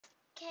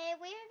Okay,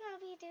 we are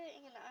going to be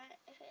doing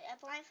a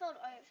blindfold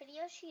art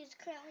video. She is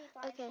currently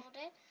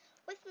blindfolded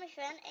with my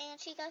friend, and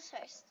she goes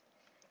first.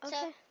 Okay.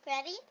 So,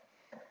 ready?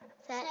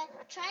 Set.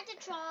 Try to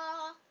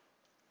draw.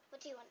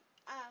 What do you want?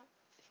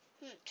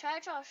 Try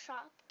to draw a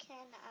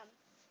Shopkin.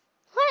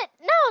 What?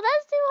 No,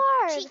 that's too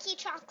hard. Cheeky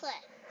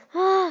chocolate.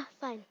 Ah,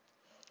 fine.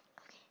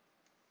 Okay.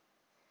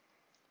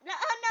 No.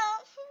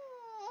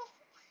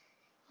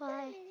 Why?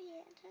 You're an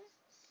idiot.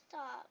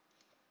 Stop.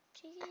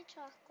 Cheeky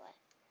chocolate.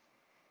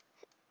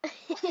 Am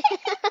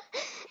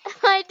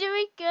I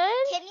doing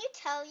good? Can you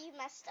tell you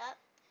messed up?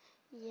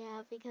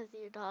 Yeah, because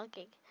you're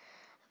talking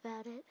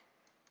about it.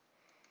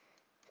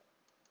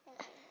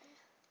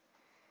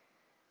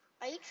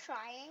 Are you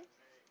trying?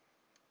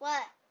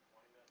 What?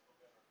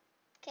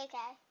 KK.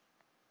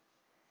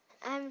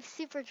 I'm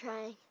super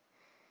trying.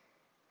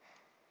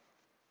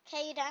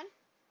 Okay, you done?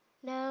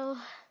 No.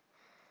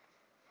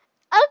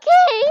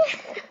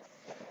 Okay.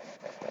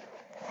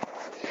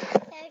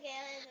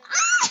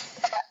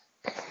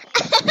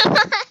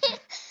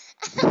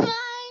 Am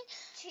I?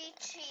 Cheat.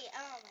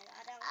 Oh my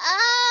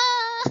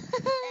god.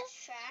 That's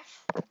trash.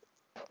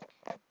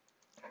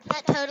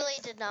 That totally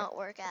did not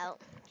work out.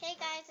 Okay,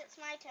 guys, it's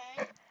my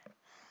turn.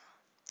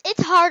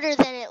 It's harder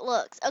than it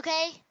looks,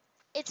 okay?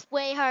 It's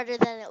way harder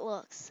than it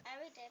looks. I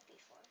already did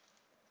before.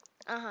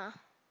 Uh-huh.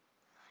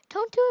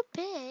 Don't do it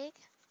big.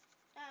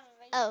 No,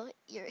 Oh,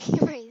 you're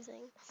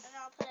erasing. And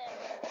I'll put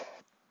it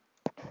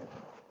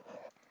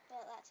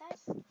about that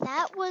size.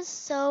 That was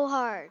so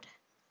hard.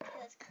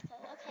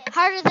 Okay.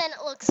 Harder than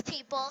it looks,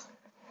 people.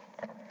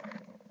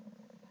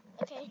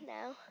 Okay,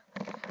 now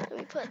let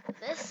me put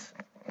this.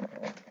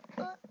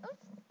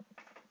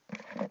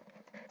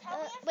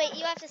 Wait,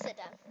 you have to sit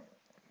down.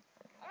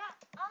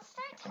 I'll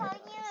start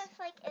telling you if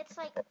it's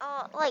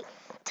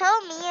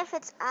tell me if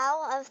it's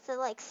out of the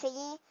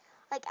thingy,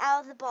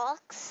 out of the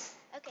box.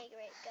 Okay,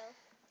 great, go.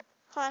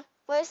 Hold on.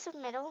 Where's the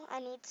middle? I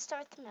need to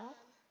start the middle.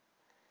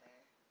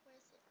 Where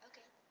is it?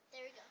 Okay,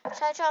 there we go.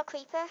 Should I draw a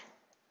creeper?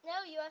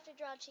 No, you have to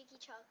draw cheeky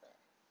chocolate.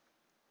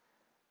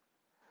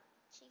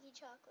 Cheeky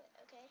chocolate,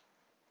 okay?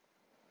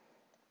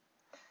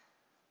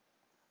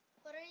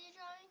 What are you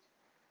drawing?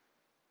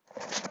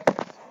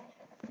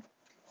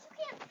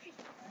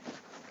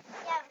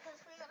 Yeah, because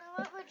we don't know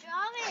what we're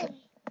drawing.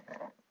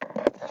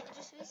 Okay,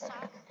 just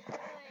restart.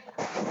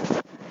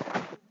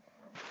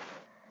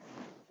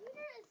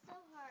 Computer is so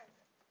hard.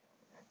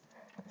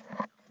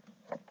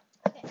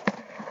 Okay,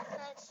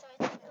 let's start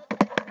the middle.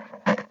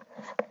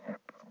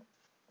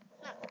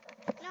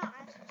 No,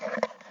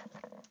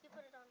 you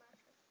put it on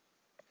after.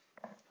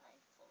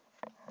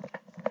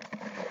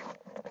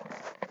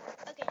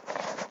 Okay,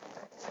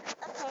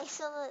 Okay,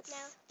 so let's.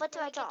 now. What do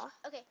I draw?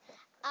 Okay,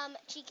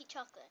 cheeky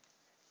chocolate.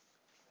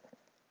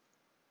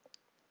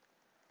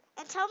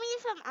 And tell me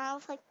if I'm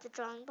out of the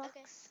drawing box.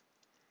 Okay.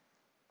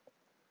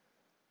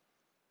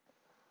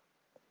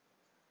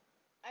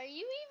 Are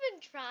you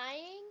even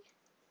trying?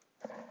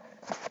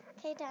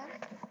 Okay, done.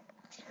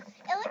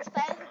 It looks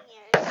better than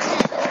yours.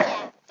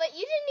 Yeah, but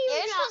you didn't even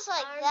Yours draw was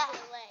like arms that.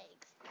 or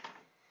legs.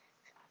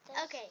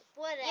 Okay,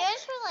 whatever.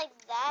 Yours were like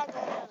that.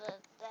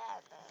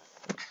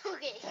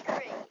 Okay,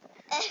 great.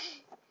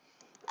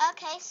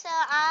 Okay, so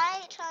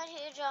I try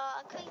to draw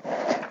a creeper.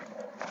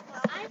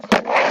 Well,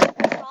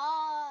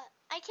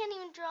 I can't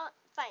even draw.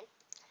 Fine.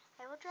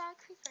 I will draw a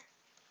creeper.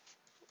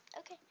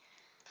 Okay.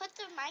 Put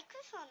the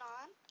microphone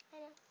on. I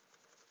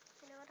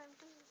know what I'm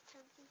doing.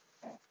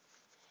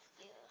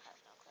 You have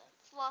no clue.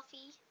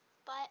 Fluffy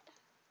butt.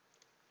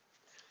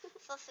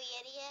 Fluffy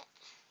idiot.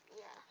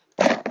 Yeah.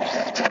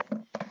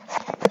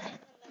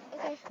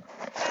 Okay.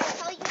 I'll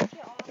tell you if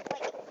you're on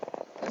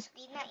the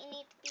screen that you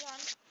need to be on.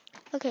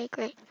 Okay,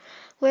 great.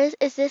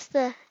 Is this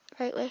the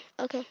right way?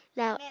 Okay,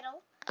 now.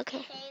 Middle. Okay.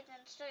 Okay,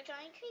 then start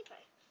drawing creeper.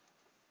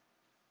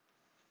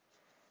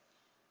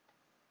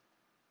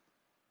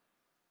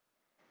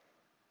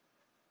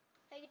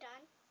 Are you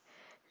done?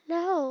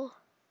 No.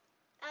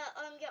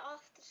 You're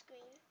off the screen.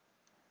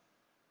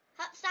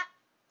 Stop.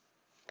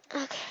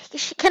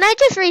 Okay. Can I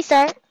just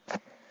restart?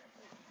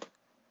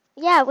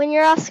 Yeah, when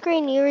you're off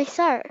screen, you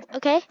restart.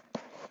 Okay.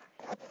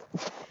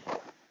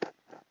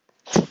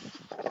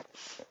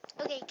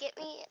 Okay,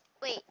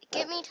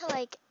 get me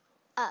to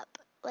up,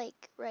 right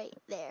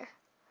there.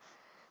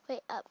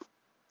 Wait, up.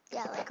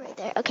 Yeah, right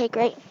there. Okay,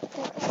 great.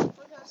 Okay,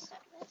 we're gonna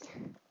start this.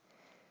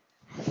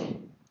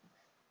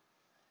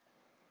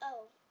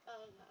 Oh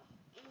no.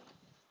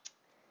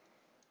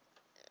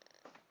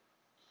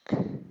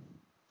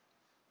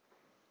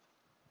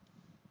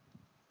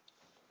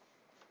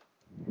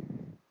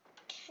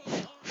 Okay,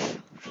 now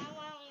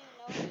I don't even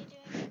know what you're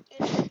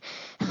doing.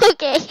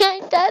 Okay,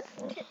 I'm done.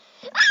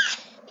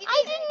 I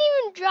didn't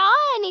even draw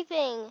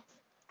anything.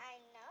 I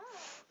know.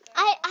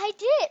 I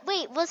did.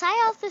 Wait, was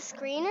I off the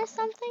screen or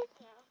something?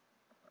 No.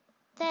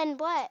 Then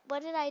what?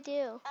 What did I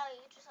do? Oh,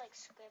 you just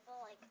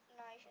scribble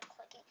no, you're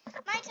clicking.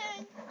 My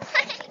turn.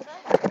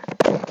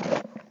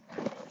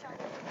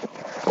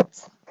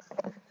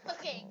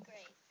 Okay,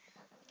 great.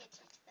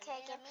 Okay,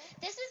 give me.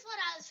 This is what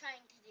I was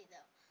trying to do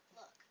though.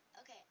 Look.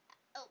 Okay.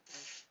 Oh.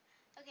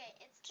 Okay,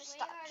 it's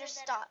Just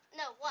stop.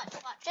 No, watch.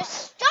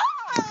 Just stop.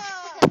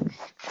 Ouch.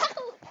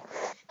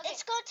 Okay.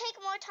 It's gonna take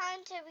more time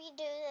to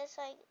redo this.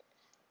 Like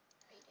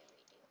Redo.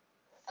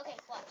 Okay,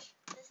 watch.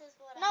 This is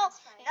what I no, was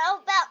trying to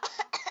do. Belle.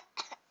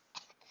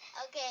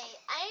 Okay,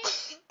 I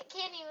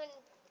can't even.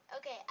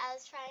 Okay, I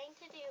was trying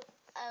to do.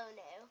 Oh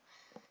no.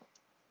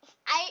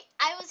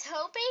 I was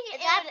hoping Is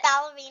it that would.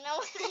 ballerina?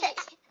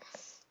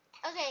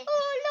 Okay.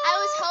 Oh no. I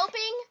was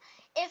hoping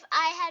if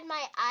I had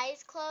my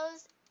eyes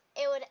closed,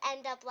 it would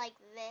end up like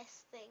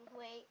this thing.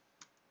 Wait.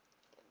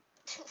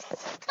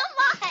 Come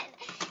on.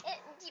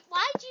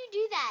 Why'd you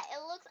do that?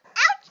 It looks.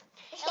 Ouch.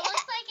 It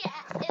looks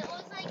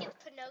like it's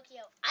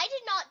Pinocchio. I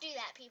did not do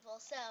that, people.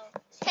 So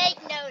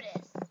take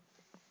notice.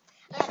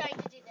 I'm trying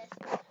to do this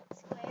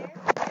square.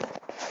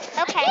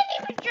 Okay. I can't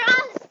even draw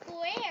a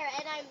square,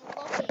 and I'm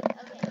looking.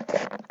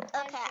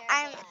 Okay.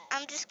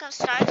 I'm just gonna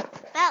start.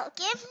 Belle,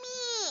 give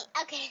me.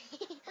 Okay.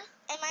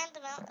 Am I in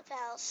the mount?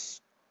 Belle.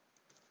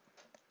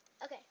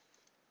 Okay.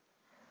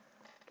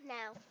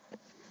 Now.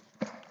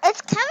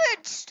 It's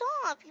covered.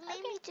 Stop. You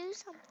made me do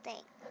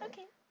something.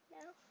 Okay.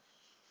 Now.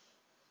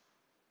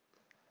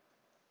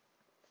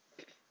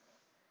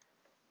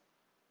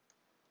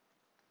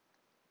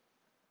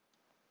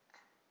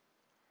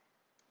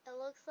 It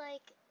looks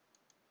like.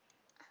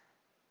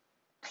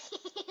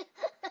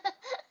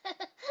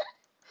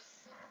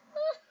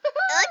 It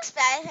looks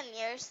better than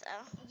yours,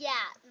 though. Yeah,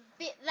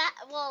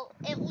 well,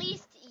 at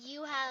least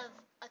you have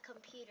a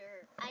computer.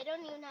 I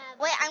don't even have.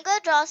 Wait, I'm gonna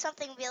draw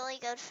something really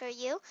good for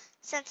you,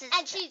 since it's.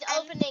 And she's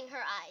opening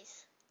her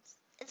eyes.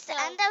 It's the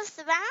end of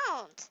the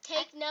round.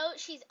 Take note,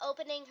 she's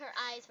opening her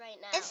eyes right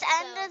now. It's the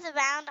end of the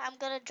round. I'm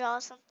gonna draw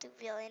something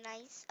really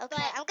nice. Okay,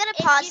 But I'm gonna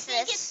pause if you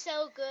think this. it's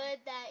so good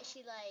that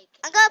she like.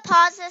 I'm gonna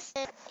pause this.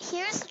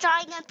 Here's the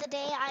drawing of the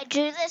day. I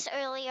drew this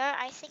earlier.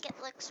 I think it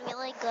looks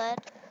really good.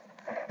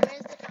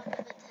 Where's the top of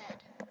its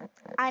head?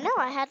 I know.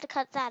 I had to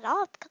cut that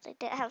off because I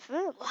didn't have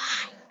room.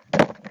 Why?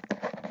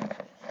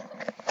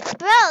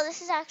 Bro,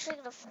 this is actually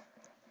gonna.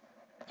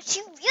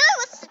 She really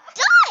wants to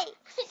die.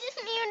 I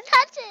didn't even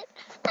touch it.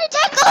 I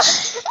tackle.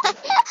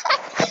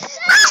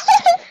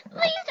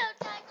 Please don't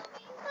tackle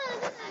me. Oh,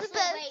 this is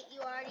wait, you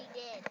already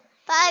did.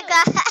 Bye,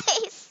 guys.